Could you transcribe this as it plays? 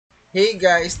Hey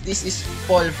guys, this is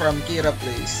Paul from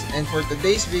Kiraplays, and for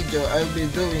today's video, I'll be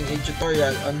doing a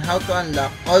tutorial on how to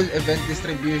unlock all event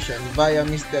distribution via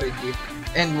mystery gift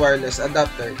and wireless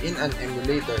adapter in an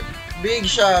emulator. Big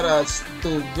shoutouts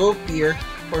to Goppier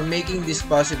for making this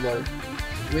possible.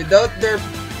 Without their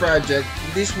project,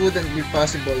 this wouldn't be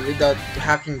possible without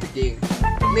hacking the game.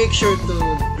 Make sure to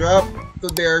drop to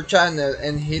their channel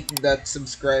and hit that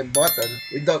subscribe button.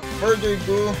 Without further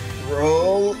ado,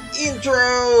 roll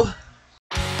intro!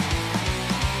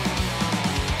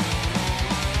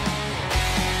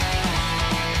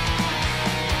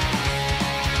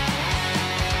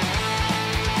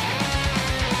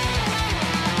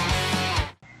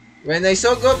 When I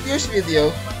saw Goppier's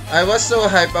video, I was so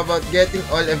hyped about getting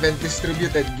all event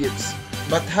distributed gifts.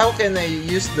 But how can I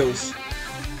use those?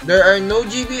 There are no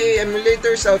VBA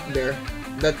emulators out there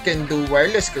that can do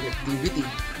wireless connectivity.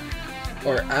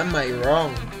 Or am I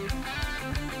wrong?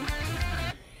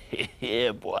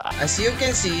 Yeah, boy. As you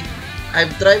can see,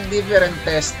 I've tried different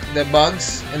tests,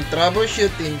 debugs, and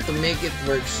troubleshooting to make it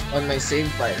works on my save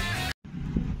file.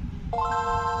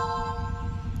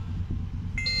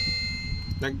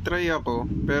 Nagtry ako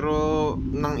pero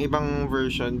ng ibang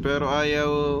version pero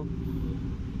ayaw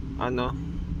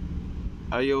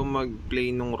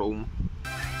mag-play nung ROM.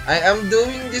 I am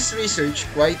doing this research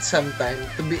quite some time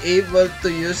to be able to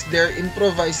use their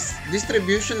improvised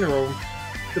distribution ROM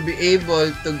to be able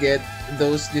to get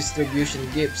those distribution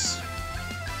gifts.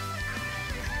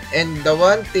 And the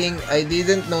one thing I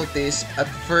didn't notice at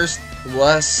first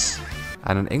was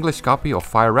and an English copy of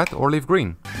Fire Red or Leaf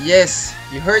Green. Yes,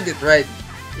 you heard it right.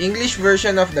 English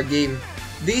version of the game.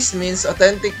 This means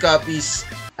authentic copies.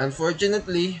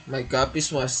 Unfortunately, my copies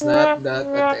was not that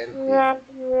authentic.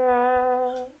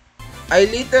 I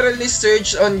literally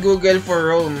searched on Google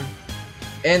for ROM,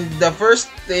 and the first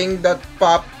thing that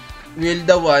popped will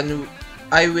the one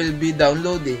I will be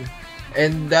downloading,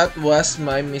 and that was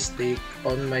my mistake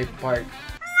on my part.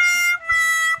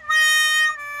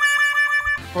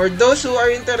 For those who are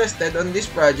interested on this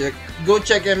project, go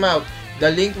check them out. The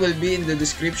link will be in the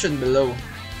description below.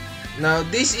 Now,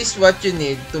 this is what you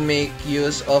need to make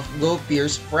use of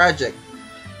Goppier's project.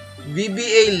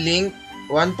 VBA link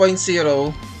 1.0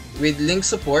 with link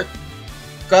support,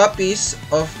 copies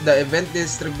of the event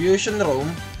distribution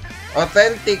ROM,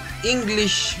 authentic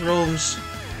English ROMs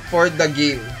for the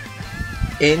game,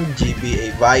 and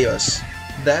VBA BIOS.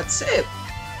 That's it!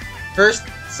 First,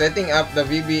 setting up the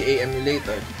VBA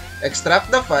emulator.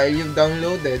 Extract the file you've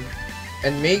downloaded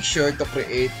and make sure to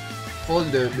create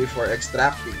folder before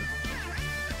extracting.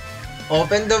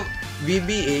 Open the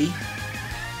VBA,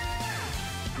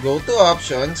 go to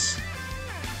options,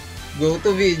 go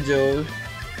to video,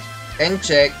 and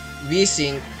check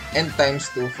VSync and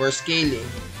 ×2 for scaling.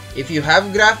 If you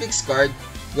have graphics card,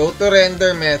 go to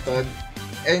render method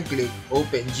and click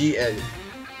OpenGL.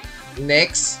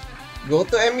 Next, go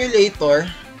to emulator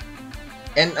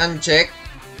and uncheck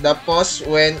the pause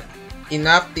when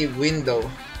inactive window.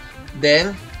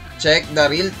 Then, check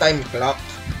the real-time clock.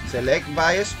 Select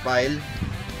BIOS file.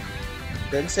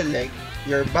 Then, select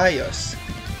your BIOS.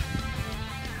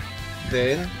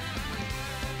 Then,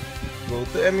 go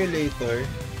to emulator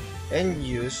and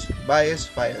use BIOS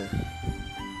file.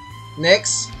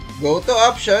 Next, go to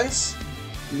options,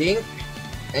 link,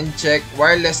 and check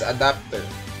wireless adapter.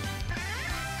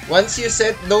 Once you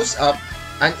set those up,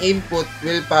 an input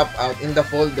will pop out in the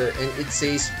folder and it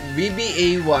says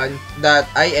VBA1.ini.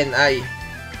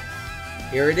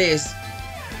 Here it is.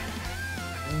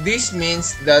 This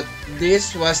means that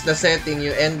this was the setting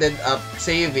you ended up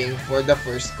saving for the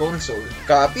first console.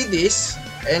 Copy this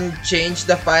and change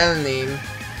the file name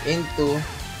into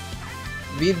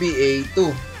VBA2.ini.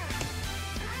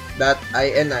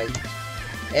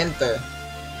 Enter.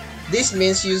 This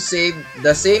means you saved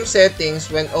the same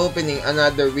settings when opening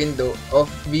another window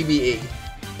of VBA.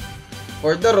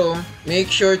 For the ROM, make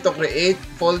sure to create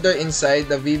folder inside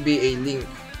the VBA link.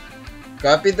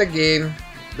 Copy the game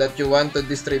that you want to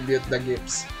distribute the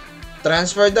gifts.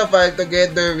 Transfer the file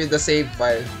together with the save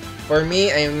file. For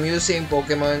me, I am using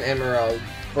Pokemon Emerald.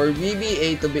 For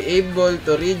VBA to be able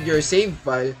to read your save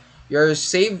file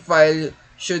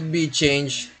should be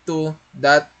changed to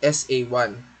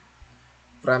 .sa1.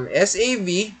 From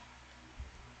SAV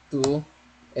to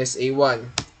SA1.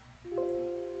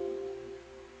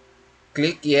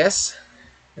 Click yes,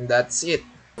 and that's it.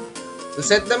 To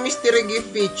set the mystery gift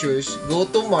features, go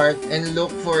to Mark and look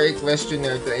for a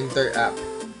questionnaire to interact.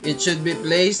 It should be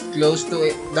placed close to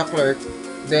the clerk,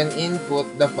 then input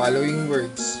the following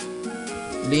words.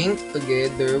 Link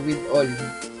together with all.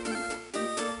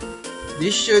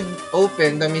 This should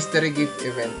open the mystery gift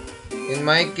event. In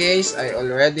my case, I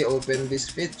already opened this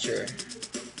feature.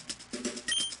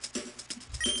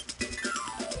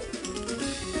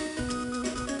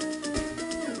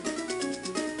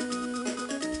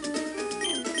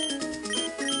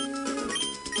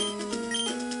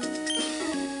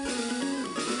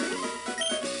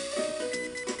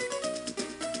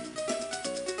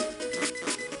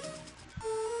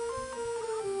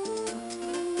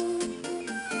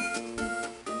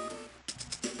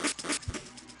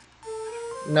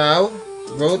 Now,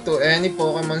 go to any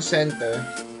Pokemon Center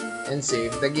and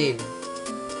save the game.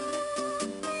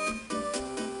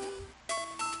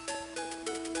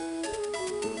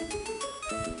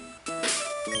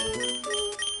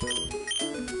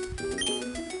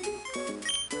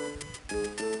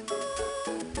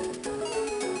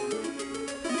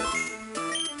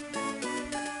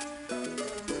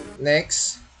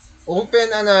 Next,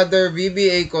 open another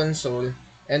VBA console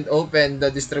and open the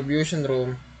distribution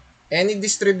room. Any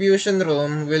distribution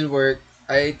room will work.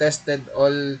 I tested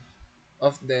all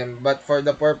of them, but for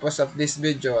the purpose of this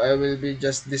video, I will be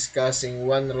just discussing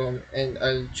one room and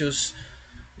I'll choose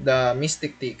the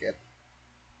Mystic Ticket.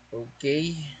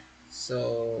 Okay,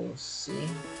 so see,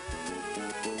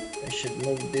 I should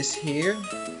move this here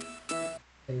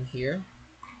and here.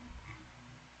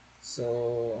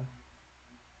 So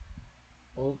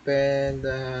open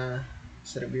the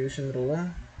distribution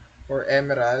room for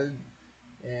Emerald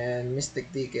and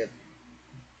Mystic Ticket.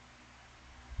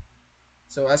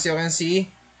 So as you can see,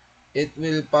 it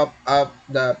will pop up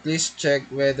the please check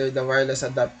whether the wireless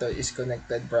adapter is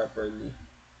connected properly.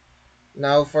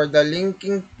 Now for the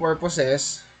linking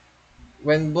purposes,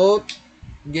 when both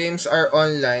games are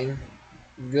online,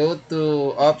 go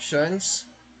to options,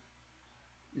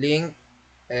 link,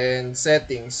 and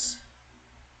settings.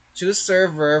 Choose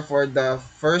server for the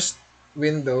first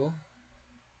window,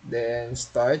 then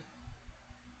start.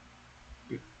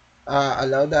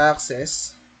 Allow the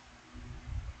access,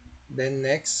 then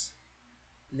next,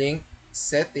 link,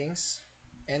 settings,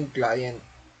 and client,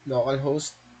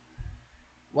 localhost.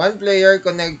 One player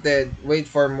connected. Wait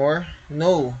for more.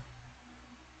 No.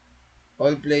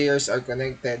 All players are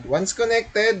connected. Once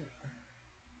connected,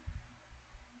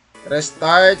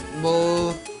 restart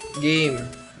both game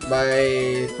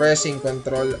by pressing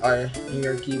Ctrl R in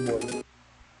your keyboard.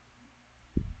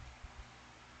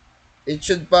 It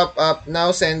should pop up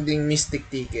now sending Mystic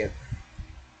Ticket.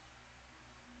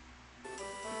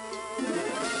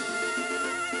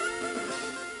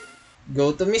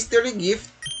 Go to Mystery Gift.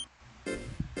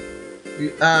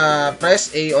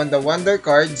 Press A on the Wonder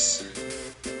Cards.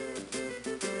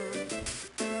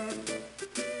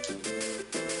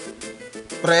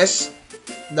 Press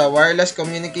the wireless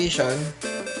communication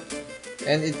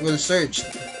and it will search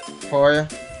for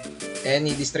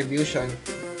any distribution.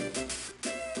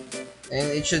 And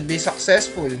it should be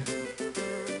successful.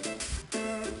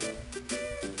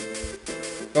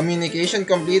 Communication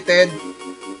completed.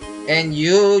 And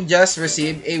you just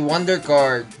received a Wonder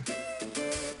Card.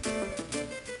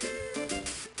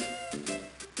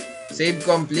 Save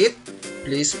complete.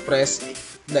 Please press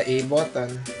the A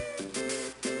button.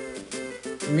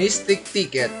 Mystic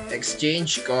Ticket.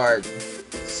 Exchange card.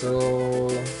 So,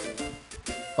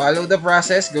 follow the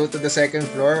process. Go to the second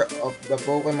floor of the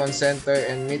Pokemon Center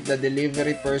and meet the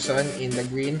delivery person in the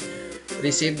green.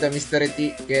 Receive the mystery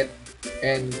ticket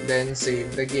and then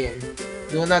save the game.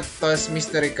 Do not toss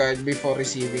mystery card before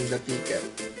receiving the ticket.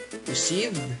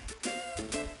 Received.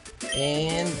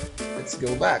 And let's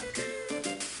go back.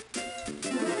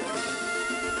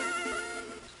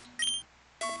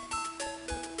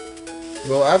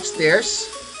 Go upstairs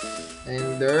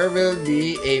and there will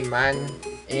be a man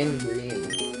in green.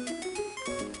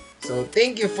 So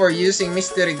thank you for using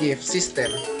mystery gift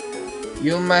system.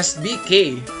 You must be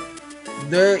K.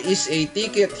 There is a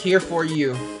ticket here for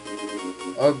you.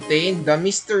 Obtain the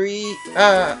Mystic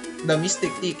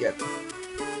Ticket.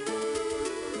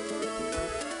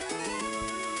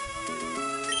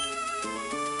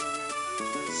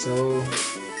 So,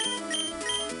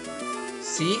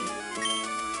 see,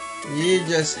 you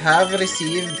just have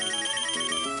received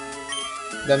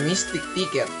the Mystic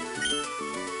Ticket.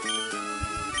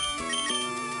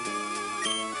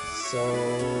 So,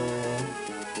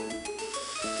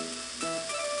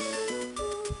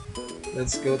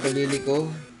 let's go to Lily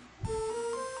Cove.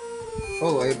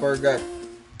 Oh, I forgot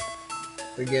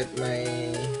to get my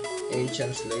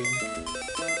HM slave.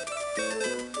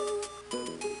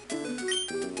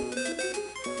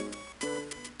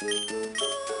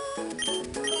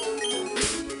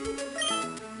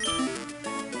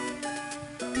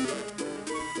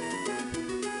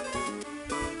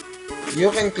 You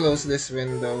can close this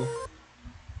window.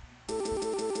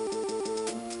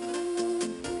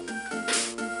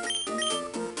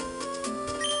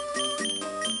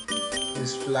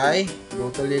 fly.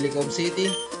 Go to Lilicove City.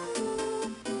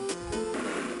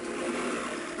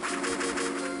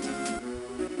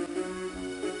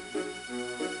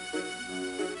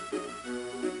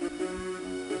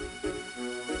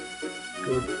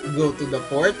 Go to the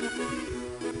port.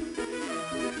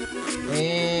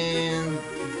 And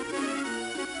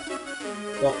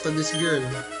talk to this girl.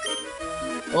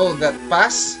 Oh, that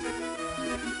pass?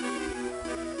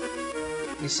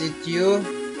 Is it you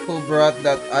who brought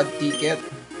that odd ticket?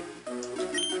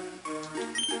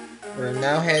 We're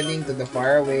now heading to the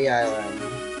faraway island.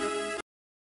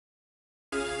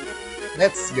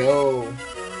 Let's go!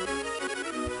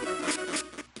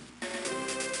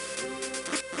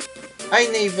 Ay,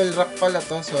 naval rock pala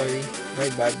to. Sorry. My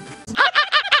bad.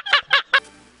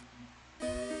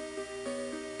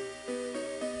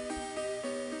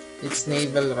 It's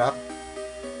Naval Rock.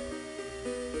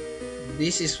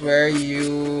 This is where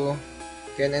you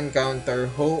can encounter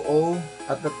Ho-Oh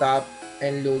at the top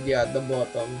and Lugia at the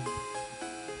bottom.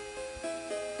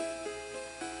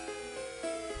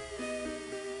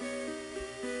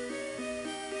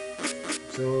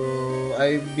 So,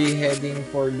 I'll be heading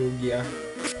for Lugia.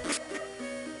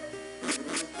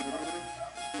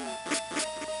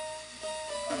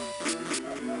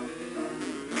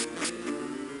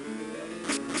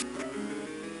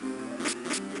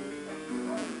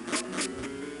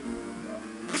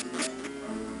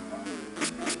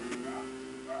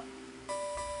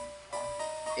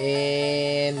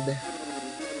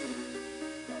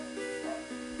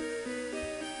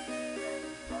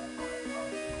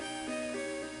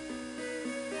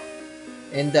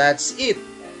 And that's it.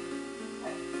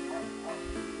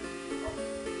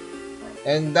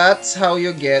 And that's how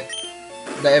you get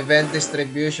the event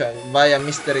distribution via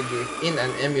mystery gift in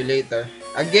an emulator.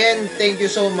 Again, thank you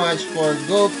so much for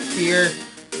Goppier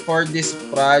for this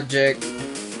project.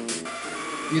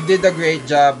 You did a great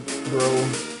job, bro.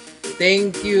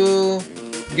 Thank you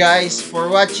guys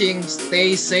for watching.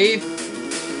 Stay safe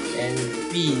and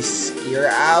peace.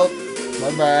 You're out.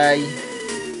 Bye-bye.